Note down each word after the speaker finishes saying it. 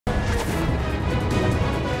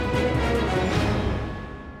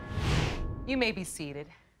You may be seated.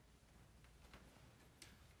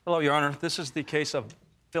 Hello, Your Honor. This is the case of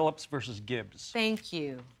Phillips versus Gibbes. Thank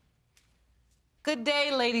you. Good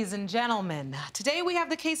day, ladies and gentlemen. Today we have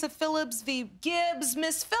the case of Phillips v. Gibbes.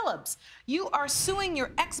 Miss Phillips, you are suing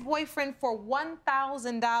your ex-boyfriend for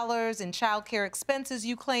 $1,000 in child care expenses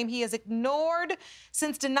you claim he has ignored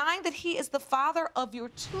since denying that he is the father of your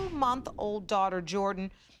 2-month-old daughter,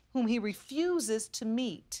 Jordan, whom he refuses to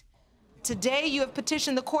meet. Today, you have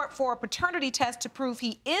petitioned the court for a paternity test to prove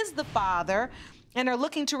he is the father and are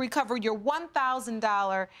looking to recover your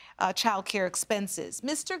 $1,000 child care expenses.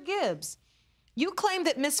 Mr. Gibbes, you claim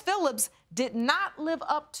that Ms. Phillips did not live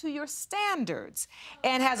up to your standards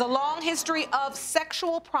and has a long history of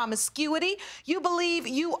sexual promiscuity. You believe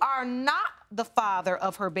you are not the father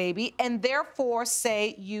of her baby and therefore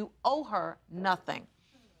say you owe her nothing.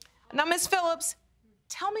 Now, Ms. Phillips,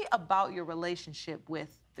 tell me about your relationship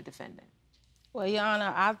with the defendant. Well, Your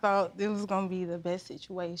Honor, I thought this was going to be the best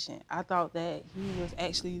situation. I thought that he was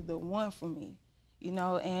actually the one for me, you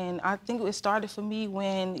know, and I think it started for me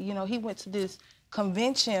when, you know, he went to this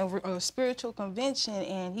convention, a spiritual convention,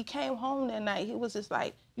 and he came home that night. He was just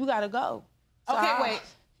like, you got to go. So okay,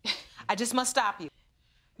 wait. I just must stop you.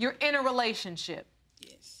 You're in a relationship.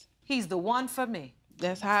 Yes. He's the one for me.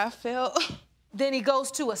 That's how I felt. Then he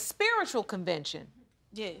goes to a spiritual convention.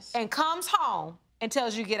 Yes. And comes home and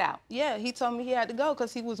tells you get out. Yeah, he told me he had to go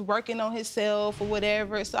because he was working on himself or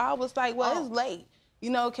whatever. So I was like, well, it's late.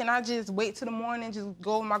 You know, can I just wait till the morning, just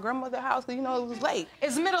go to my grandmother's house? Because, you know, it was late.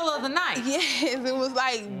 It's middle of the night. Yes, it was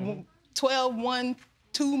like 12, 1,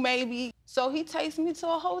 2 maybe. So he takes me to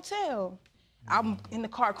a hotel. I'm in the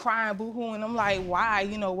car crying, boo-hooing. I'm like, why?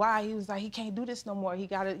 You know, why? He was like, he can't do this no more. He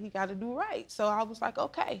gotta do right. So I was like,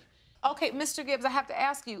 okay. Okay, Mr. Gibbes, I have to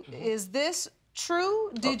ask you, is this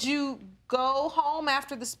true? Did you go home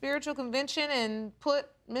after the spiritual convention and put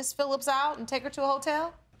Miss Phillips out and take her to a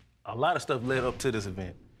hotel? A lot of stuff led up to this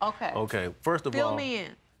event. Okay. Okay, first of all, fill me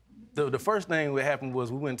in. The first thing that happened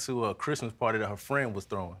was we went to a Christmas party that her friend was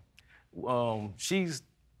throwing. She's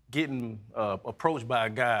getting approached by a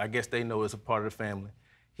guy, I guess they know is a part of the family.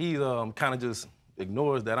 He kind of just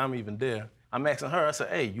ignores that I'm even there. I'm asking her, I said,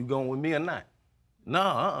 hey, you going with me or not?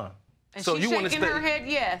 No, And so she's you shaking her head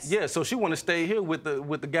yes. Yeah, so she want to stay here with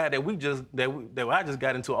the guy that I just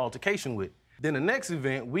got into an altercation with. Then the next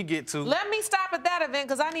event, we get to... Let me stop at that event,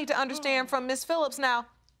 because I need to understand from Miss Phillips now,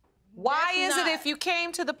 why is it if you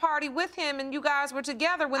came to the party with him and you guys were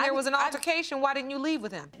together when there was an altercation, why didn't you leave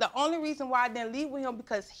with him? The only reason why I didn't leave with him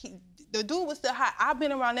because the dude was still hot. I've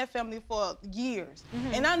been around that family for years,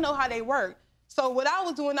 and I know how they work. So what I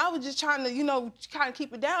was doing, I was just trying to, you know, kind of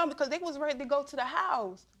keep it down because they was ready to go to the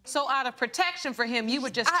house. So out of protection for him, you were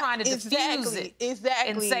just trying to diffuse it.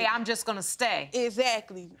 Exactly. And say, I'm just going to stay.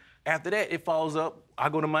 Exactly. After that, it follows up. I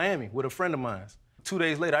go to Miami with a friend of mine. 2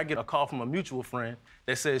 days later, I get a call from a mutual friend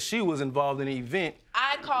that says she was involved in an event.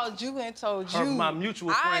 I called you and told you. My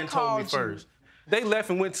mutual friend told me first. They left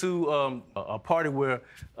and went to a party where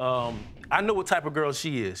I know what type of girl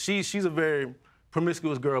she is. She's a very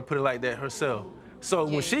promiscuous girl, put it like that, herself. So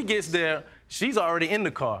when she gets there, she's already in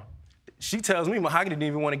the car. She tells me Mahogany didn't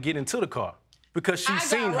even want to get into the car because she's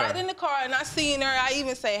seen her. I got right in the car and I seen her. I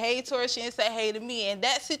even say hey to her. She didn't say hey to me. And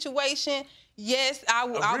that situation, yes, I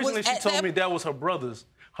was. Originally, she told me that was her brothers,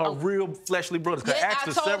 her real fleshly brothers. Yes, I asked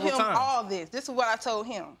her several times. I told him all this. This is what I told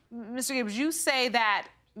him. Mr. Gibbes, you say that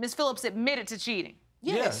Ms. Phillips admitted to cheating.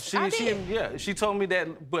 Yes, I did. She told me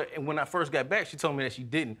that, but when I first got back, she told me that she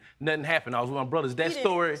didn't. Nothing happened. I was with my brothers. That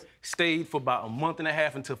story stayed for about a month and a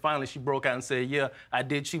half until finally she broke out and said, yeah, I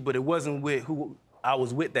did cheat, but it wasn't with who I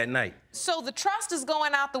was with that night. So the trust is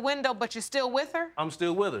going out the window, but you're still with her? I'm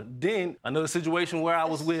still with her. Then another situation where I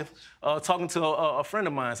was with, talking to a friend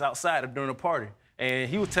of mine outside during a party, and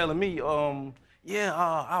he was telling me,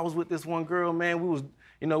 I was with this one girl, man. We was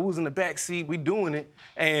in the back seat, we doing it,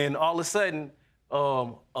 and all of a sudden,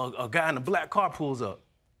 a guy in a black car pulls up.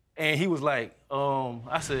 And he was like,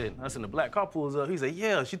 I said, the black car pulls up. He said,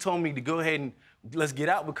 yeah, she told me to go ahead and let's get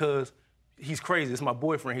out because he's crazy. It's my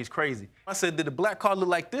boyfriend, he's crazy. I said, did the black car look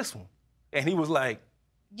like this one? And he was like,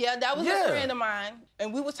 yeah, that was a friend of mine.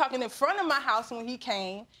 And we was talking in front of my house when he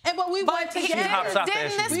came. But we went together.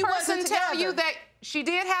 Didn't this person tell you that she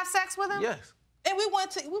did have sex with him? Yes. And we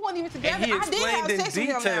weren't even together. And he explained in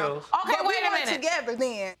details. Okay, wait a minute. We weren't together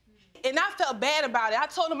then. And I felt bad about it. I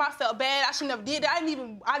told him I felt bad. I should never did that.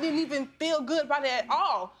 I didn't even feel good about it at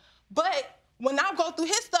all. But when I go through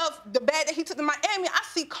his stuff, the bag that he took to Miami, I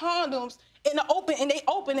see condoms in the open, and they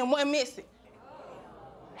open and one missing.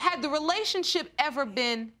 Had the relationship ever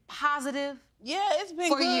been positive? Yeah, it's been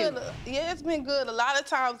for good. you? Yeah, it's been good. A lot of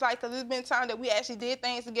times, like, cause it's been times that we actually did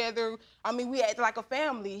things together. I mean, we acted like a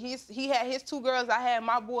family. He had his 2 girls, I had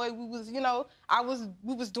my boy. We was, you know,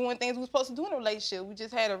 we was doing things we were supposed to do in a relationship. We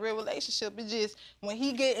just had a real relationship. It just, when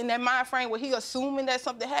he get in that mind frame where he assuming that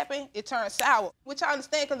something happened, it turns sour. Which I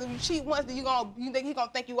understand, cause if you cheat once, then you think he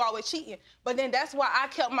gonna think you always cheating. But then that's why I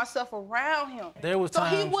kept myself around him. There was so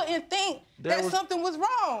he times- wouldn't think that something was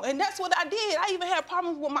wrong. And that's what I did. I even had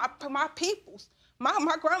problems with my peoples.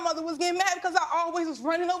 My grandmother was getting mad because I always was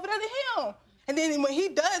running over there to him. And then when he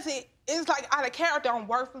does it, it's like out of character. I'm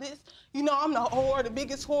worthless. You know, I'm the whore, the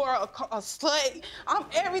biggest whore, a slut. I'm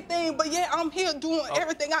everything, but yeah, I'm here doing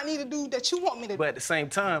everything I need to do that you want me to do. But at the same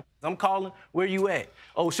time, I'm calling, where you at?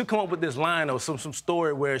 Oh, she'll come up with this line or some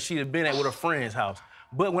story where she had been at with her friend's house.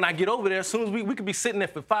 But when I get over there, as soon as we could be sitting there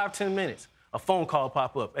for 5, 10 minutes, a phone call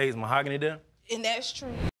pop up. Hey, is Mahogany there? And that's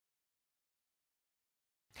true.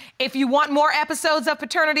 If you want more episodes of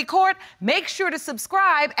Paternity Court, make sure to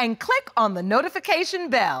subscribe and click on the notification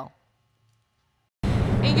bell.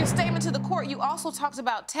 In your statement to the court, you also talked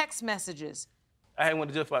about text messages. I hadn't went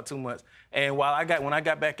to jail for about 2 months. And when I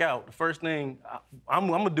got back out, the first thing I'm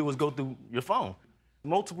gonna do is go through your phone.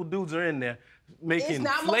 Multiple dudes are in there making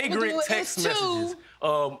flagrant text messages.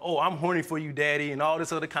 Oh, I'm horny for you, daddy, and all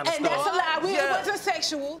this other kind of stuff. And that's a lie. It wasn't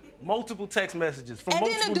sexual. Multiple text messages from And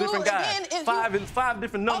then multiple the dude, different guys. Five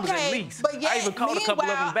different numbers at least. But yet, I even called a couple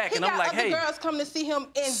of them back, and I'm like, hey. He got other girls coming to see him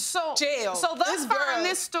in jail. So thus far in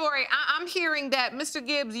this story, I'm hearing that, Mr.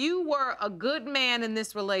 Gibbes, you were a good man in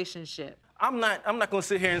this relationship. I'm not gonna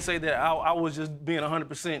sit here and say that I was just being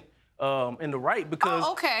 100% in the right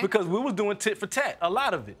because we was doing tit for tat, a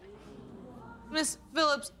lot of it. Ms.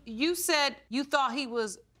 Phillips, you said you thought he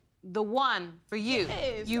was the one for you.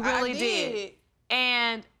 Yes, you really I did.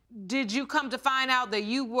 And did you come to find out that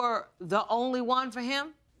you were the only one for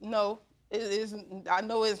him? No, I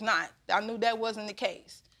know it's not. I knew that wasn't the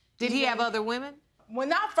case. Did he have other women?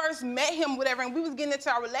 When I first met him, whatever, and we was getting into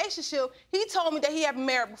our relationship, he told me that he had been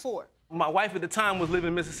married before. My wife at the time was living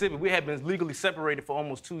in Mississippi. We had been legally separated for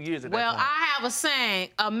almost 2 years at that point. Well, I have a saying,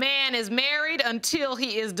 a man is married until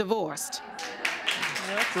he is divorced.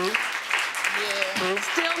 Yeah, true. Yeah. True.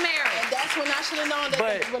 Still married. And that's when I should have known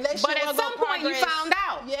that the relationship But at some point you found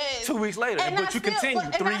out. Yes. 2 weeks later, but you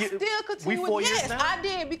continued. 3 years. Still continued. 4 years now? Yes, I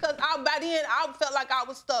did, because by then I felt like I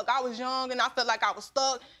was stuck. I was young and I felt like I was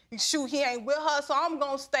stuck. Shoot, he ain't with her, so I'm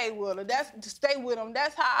gonna stay with her. Stay with him.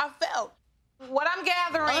 That's how I felt. What I'm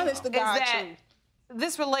gathering is that truth.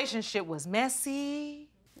 this relationship was messy.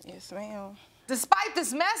 Yes, ma'am. Despite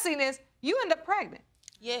this messiness, you end up pregnant.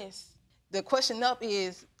 Yes. The question up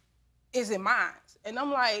is it mine? And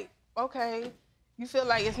I'm like, okay, you feel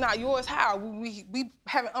like it's not yours, how? We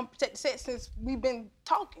haven't unprotected sex since we've been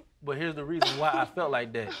talking. But here's the reason why I felt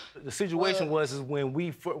like that. The situation was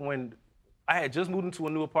when I had just moved into a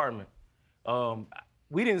new apartment.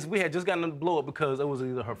 We had just gotten a blow up because it was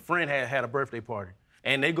either her friend had a birthday party.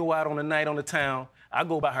 And they go out on the night on the town. I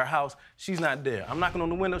go by her house, she's not there. I'm knocking on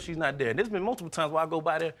the window, she's not there. And there's been multiple times where I go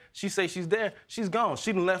by there, she say she's there, she's gone.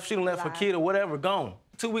 She done left her kid or whatever, gone.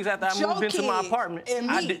 2 weeks after I moved into my apartment,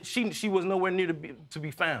 she was nowhere near to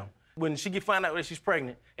be found. When she find out that she's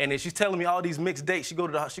pregnant, and then she's telling me all these mixed dates, she go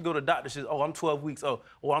to the doctor, she says, oh, I'm 12 weeks, or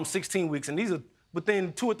I'm 16 weeks, and these are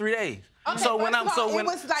within 2 or 3 days. Okay, So when I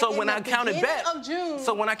counted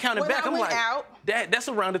back, I'm like, that's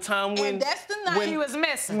around the time when that's the night she was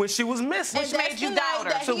missing. When she was missing, which made you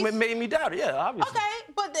doubt her. So it made me doubt her. Yeah, obviously.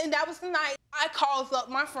 Okay, but then that was the night I calls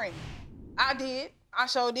up my friend. I did. I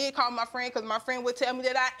sure did call my friend, because my friend would tell me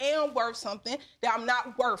that I am worth something, that I'm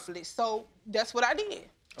not worthless. So that's what I did.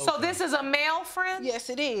 So this is a male friend? Yes,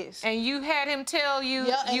 it is. And you had him tell you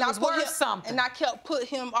you was worth something. And I kept putting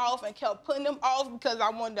him off and kept putting him off because I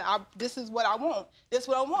wanted this is what I want. This is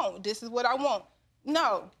what I want. This is what I want.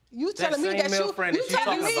 No. You telling me that you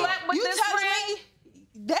telling me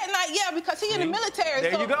that night, yeah, because he in the military.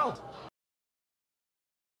 There you go.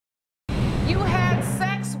 You had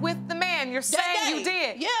sex with the man. You're saying you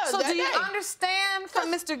did. Yeah. So do you understand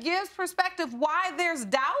from Mr. Gibbes' perspective why there's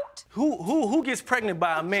doubt? Who gets pregnant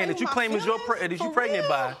by a man that you claim is you pregnant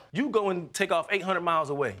by? You go and take off 800 miles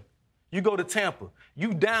away. You go to Tampa.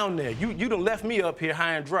 You down there. You done left me up here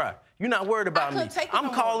high and dry. You're not worried about me. I'm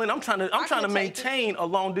calling. I'm trying to maintain a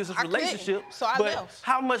long distance relationship. So I left.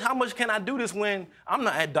 How much can I do this when I'm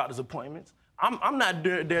not at doctor's appointments? I'm not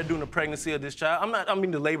there doing the pregnancy of this child.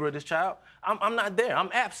 the labor of this child. I'm not there. I'm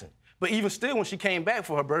absent. But even still, when she came back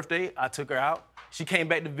for her birthday, I took her out. She came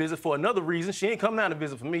back to visit for another reason. She ain't come down to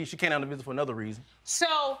visit for me. She came down to visit for another reason.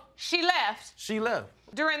 So she left. She left.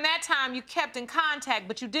 During that time, you kept in contact,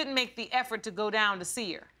 but you didn't make the effort to go down to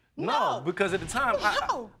see her. No, because at the time,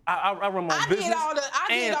 I run my own business.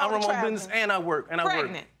 I run my own business and I work.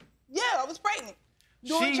 Pregnant. Yeah, I was pregnant.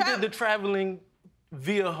 She did the traveling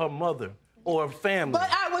via her mother or family. But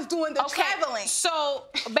I was doing the traveling. So,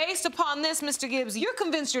 based upon this, Mr. Gibbs, you're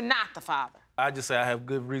convinced you're not the father. I just say I have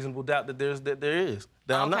good reasonable doubt that there is.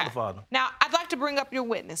 I'm not the father. Now, I'd like to bring up your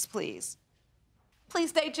witness, please. Please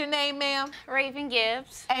state your name, ma'am. Raven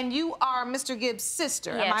Gibbs. And you are Mr. Gibbs'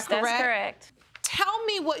 sister, yes, am I correct? That's correct. Tell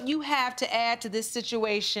me what you have to add to this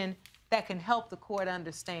situation that can help the court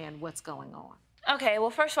understand what's going on. Okay, well,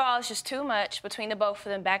 first of all, it's just too much between the both of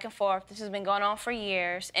them, back and forth. This has been going on for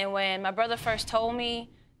years. And when my brother first told me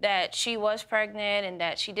that she was pregnant and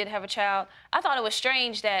that she did have a child, I thought it was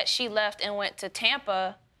strange that she left and went to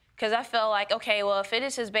Tampa, because I felt like, okay, well, if it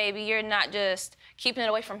is his baby, you're not just keeping it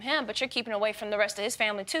away from him, but you're keeping it away from the rest of his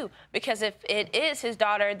family, too. Because if it is his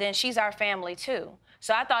daughter, then she's our family, too.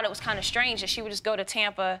 So I thought it was kind of strange that she would just go to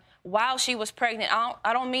Tampa while she was pregnant.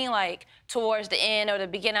 I don't mean like towards the end or the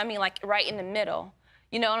beginning. I mean like right in the middle.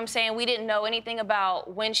 You know what I'm saying? We didn't know anything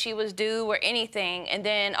about when she was due or anything. And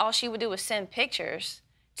then all she would do was send pictures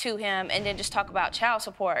to him and then just talk about child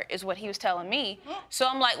support is what he was telling me. So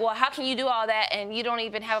I'm like, well, how can you do all that and you don't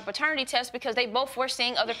even have a paternity test, because they both were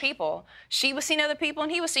seeing other people. She was seeing other people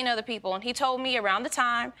and he was seeing other people. And he told me around the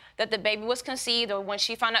time that the baby was conceived or when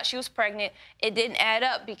she found out she was pregnant, it didn't add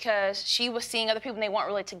up because she was seeing other people and they weren't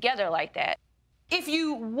really together like that. If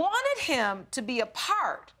you wanted him to be a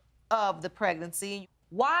part of the pregnancy,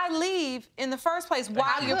 why leave in the first place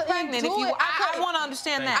while you're pregnant? I want to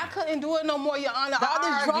understand that. I couldn't do it no more, Your Honor. All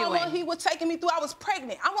this drama he was taking me through, I was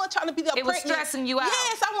pregnant. I wasn't trying to be pregnant. It was stressing you out.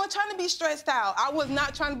 Yes, I wasn't trying to be stressed out. I was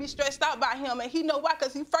not trying to be stressed out by him, and he know why,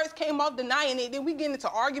 because he first came off denying it. Then we get into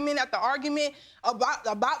argument after argument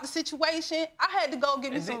about the situation. I had to go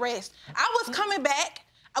get me some rest. I was coming back,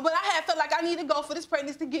 but I had felt like I needed to go for this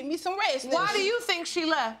pregnancy to get me some rest. Why do you think she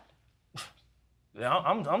left? Yeah,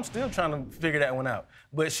 I'm still trying to figure that one out.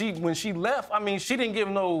 But when she left, I mean, she didn't give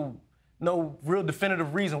no real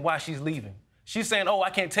definitive reason why she's leaving. She's saying, oh, I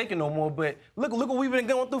can't take it no more, but look what we've been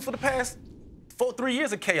going through for the past 3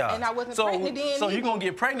 years of chaos. And I wasn't pregnant then So you're gonna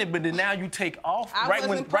get pregnant, but then now you take off right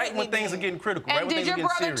when things are getting critical. And right when did your things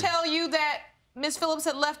are brother serious. tell you that Miss Phillips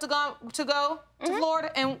had left to go to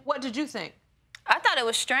Florida? And what did you think? I thought it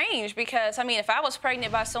was strange because, I mean, if I was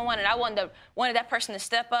pregnant by someone and I wanted that person to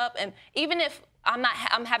step up, and even if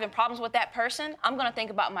I'm having problems with that person, I'm gonna think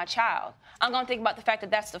about my child. I'm gonna think about the fact that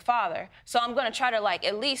that's the father. So I'm gonna try to like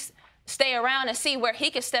at least stay around and see where he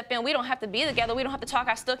can step in. We don't have to be together. We don't have to talk.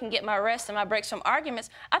 I still can get my rest and my breaks from arguments.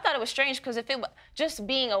 I thought it was strange because if it was just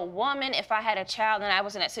being a woman, if I had a child and I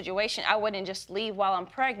was in that situation, I wouldn't just leave while I'm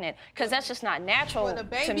pregnant, because that's just not natural to me. Well,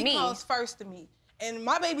 the baby comes first to me. And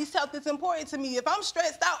my baby's health is important to me. If I'm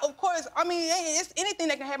stressed out, of course, I mean, it's anything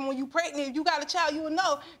that can happen when you're pregnant. If you got a child, you will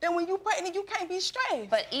know that when you're pregnant, you can't be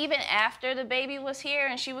stressed. But even after the baby was here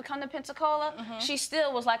and she would come to Pensacola, she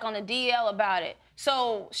still was like on the DL about it.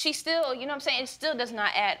 So she still, you know what I'm saying, it still does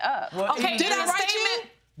not add up. Well, Okay, did I write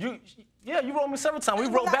you? Yeah, you wrote me several times. We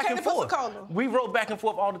wrote back and forth. We wrote back and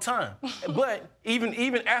forth all the time. But even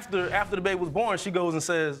after the baby was born, she goes and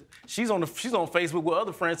says she's on Facebook with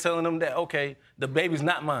other friends telling them that, okay, the baby's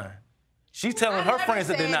not mine. She's telling her friends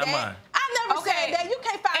that they're not mine. I never said that. You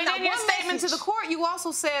can't find out And in your statement to the court, you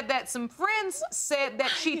also said that some friends said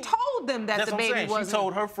that she told them that the baby wasn't. She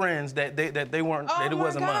told her friends that they weren't, that it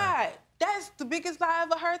wasn't mine. Oh my God, that's the biggest lie I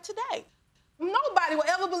ever heard today. Nobody will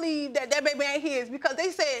ever believe that baby ain't his, because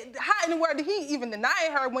they said, how in the world did he even deny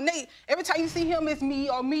her when every time you see him, it's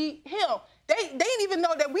me or me, him. They didn't even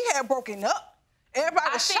know that we had broken up.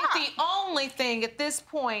 Everybody was shocked. I think the only thing at this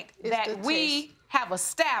point that we have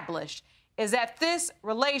established is that this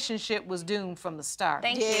relationship was doomed from the start.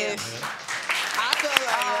 Thank you. I feel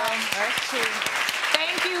like that's true.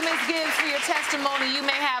 Thank you, Ms. Gibbs, for your testimony. You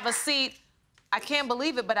may have a seat. I can't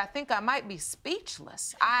believe it, but I think I might be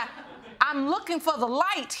speechless. I'm looking for the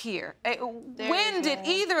light here. When did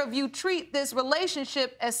either of you treat this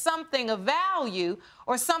relationship as something of value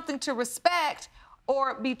or something to respect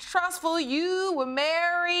or be trustful? You were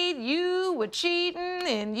married, you were cheating,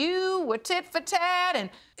 and you were tit for tat, and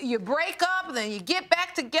you break up, and then you get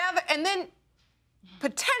back together, and then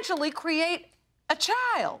potentially create a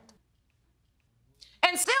child.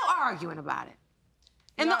 And still arguing about it.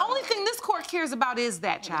 And the only thing this court cares about is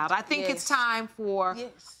that child. I think it's time for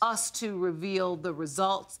us to reveal the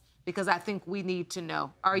results, because I think we need to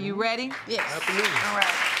know. Are you ready? Yes. Absolutely. All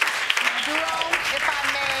right. Jerome, if I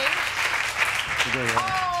may.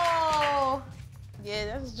 Oh! Yeah,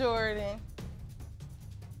 that's Jordan.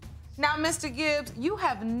 Now, Mr. Gibbs, you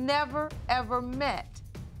have never, ever met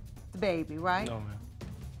the baby, right? No, ma'am.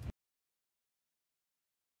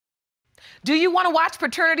 Do you want to watch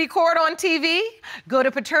Paternity Court on TV? Go to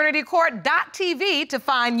paternitycourt.tv to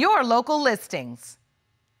find your local listings.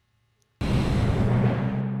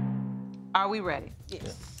 Are we ready?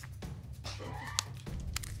 Yes.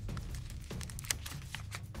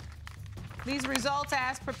 These results,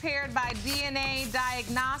 as prepared by DNA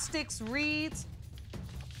Diagnostics, reads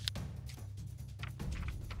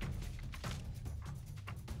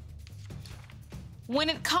when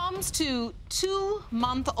it comes to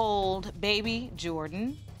 2-month-old baby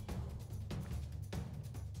Jordan,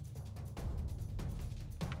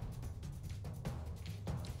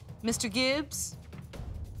 Mr. Gibbs,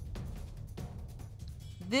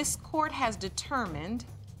 this court has determined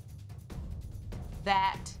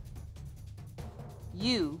that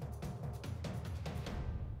you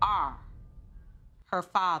are her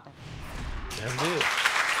father. That's it.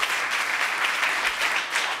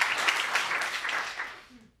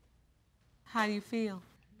 How do you feel?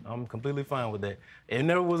 I'm completely fine with that. It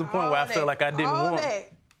never was a point where I felt like I didn't want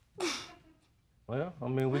it. Well, I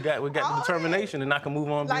mean, we got the determination, and I can move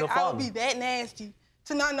on and be a father. I would be that nasty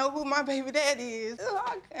to not know who my baby daddy is.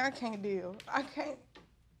 I can't deal. I can't.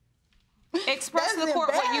 Express to the court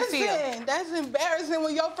what you feel. That's embarrassing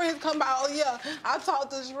when your friends come out, oh yeah, I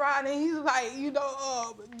talked to Sherrod and he's like,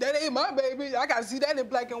 that ain't my baby. I gotta see that in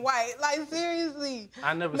black and white. Like, seriously.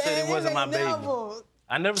 I never said it wasn't my baby.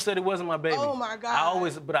 I never said it wasn't my baby. Oh my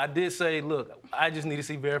God. But I did say, look, I just need to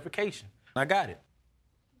see verification. I got it.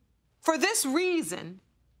 For this reason,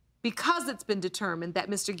 because it's been determined that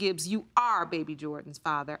Mr. Gibbs, you are baby Jordan's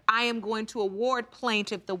father, I am going to award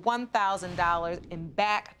plaintiff the $1,000 in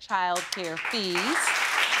back child care fees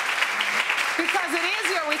because it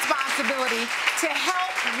is your responsibility to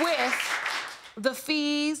help with the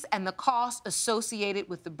fees and the costs associated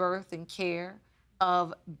with the birth and care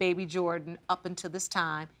of baby Jordan up until this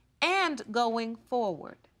time and going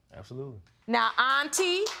forward. Absolutely. Now,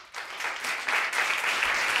 Auntie,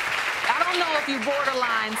 I don't know if you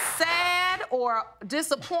borderline sad or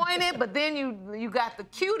disappointed, but then you got the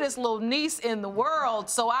cutest little niece in the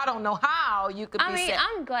world, so I don't know how you could be sad.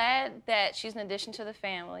 I'm glad that she's an addition to the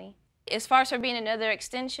family. As far as her being another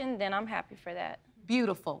extension, then I'm happy for that.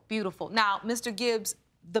 Beautiful, beautiful. Now, Mr. Gibbs,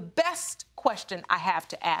 the best question I have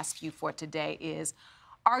to ask you for today is,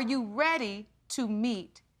 are you ready to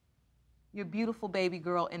meet your beautiful baby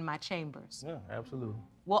girl in my chambers? Yeah, absolutely.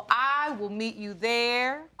 Well, I will meet you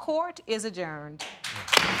there. Court is adjourned.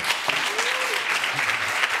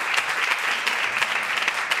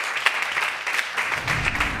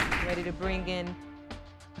 Ready to bring in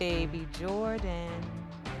baby Jordan.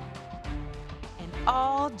 And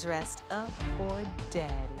all dressed up for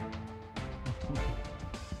daddy.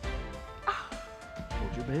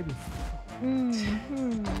 Hold your baby.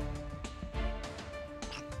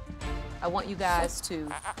 I want you guys to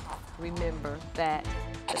remember that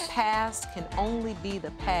the past can only be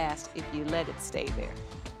the past if you let it stay there.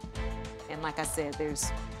 And like I said,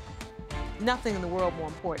 there's nothing in the world more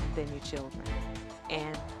important than your children.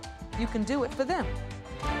 And you can do it for them.